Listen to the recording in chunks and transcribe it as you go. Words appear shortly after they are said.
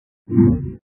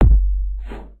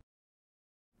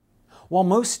While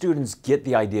most students get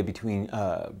the idea between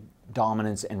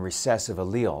dominance and recessive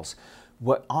alleles,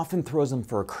 what often throws them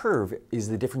for a curve is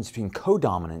the difference between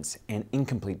codominance and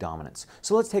incomplete dominance.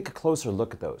 So let's take a closer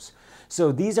look at those.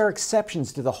 So these are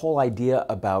exceptions to the whole idea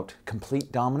about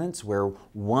complete dominance, where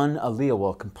one allele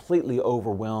will completely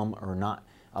overwhelm or not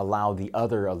allow the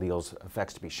other alleles'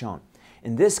 effects to be shown.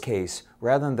 In this case,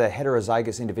 rather than the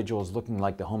heterozygous individuals looking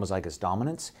like the homozygous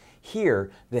dominants,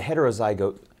 here the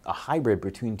heterozygote, a hybrid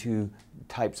between two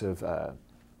types of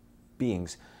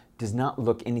beings, does not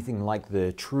look anything like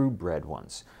the true bred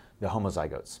ones, the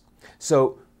homozygotes.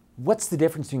 So what's the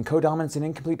difference between codominance and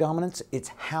incomplete dominance? It's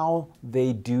how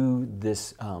they do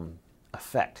this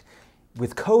effect.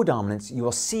 With codominance, you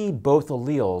will see both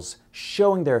alleles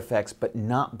showing their effects but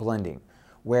not blending.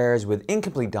 Whereas with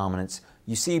incomplete dominance,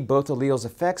 you see both alleles'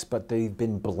 effects but they've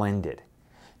been blended.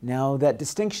 Now that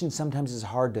distinction sometimes is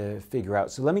hard to figure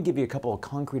out, so let me give you a couple of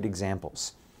concrete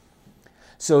examples.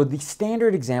 So the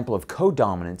standard example of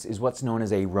codominance is what's known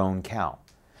as a roan cow.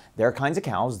 There are kinds of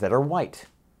cows that are white.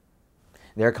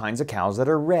 There are kinds of cows that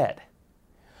are red.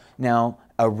 Now,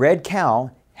 a red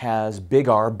cow has big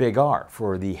R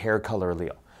for the hair color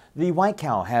allele. The white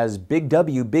cow has big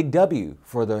W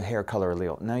for the hair color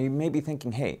allele. Now you may be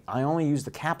thinking, hey, I only use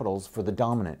the capitals for the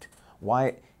dominant.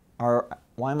 Why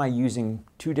am I using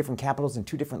two different capitals and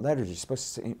two different letters? You're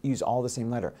supposed to use all the same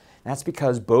letter. That's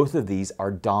because both of these are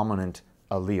dominant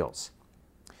alleles.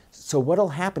 So what will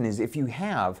happen is if you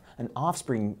have an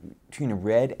offspring between a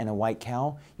red and a white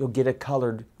cow, you'll get a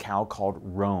colored cow called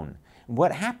roan. And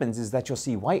what happens is that you'll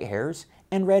see white hairs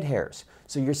and red hairs.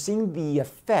 So you're seeing the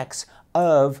effects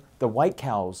of the white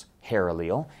cow's hair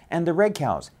allele and the red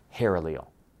cow's hair allele.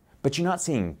 But you're not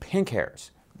seeing pink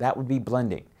hairs. That would be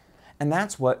blending. And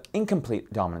that's what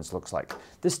incomplete dominance looks like.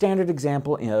 The standard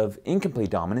example of incomplete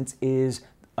dominance is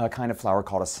a kind of flower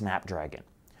called a snapdragon.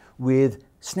 With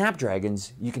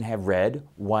snapdragons, you can have red,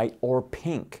 white, or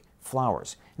pink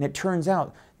flowers. And it turns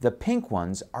out the pink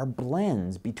ones are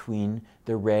blends between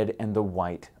the red and the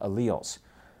white alleles.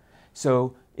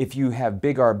 So if you have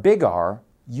big R,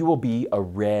 you will be a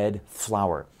red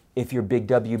flower. If you're big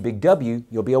W,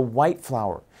 you'll be a white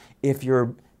flower. If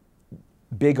you're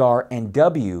big R and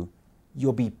W,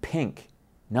 you'll be pink,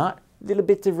 not little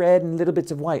bits of red and little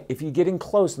bits of white. If you get in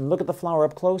close and look at the flower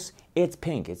up close, it's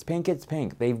pink, it's pink, it's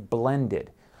pink. They've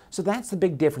blended. So that's the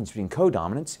big difference between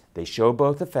codominance. They show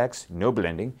both effects, no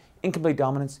blending. Incomplete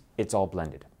dominance, it's all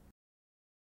blended.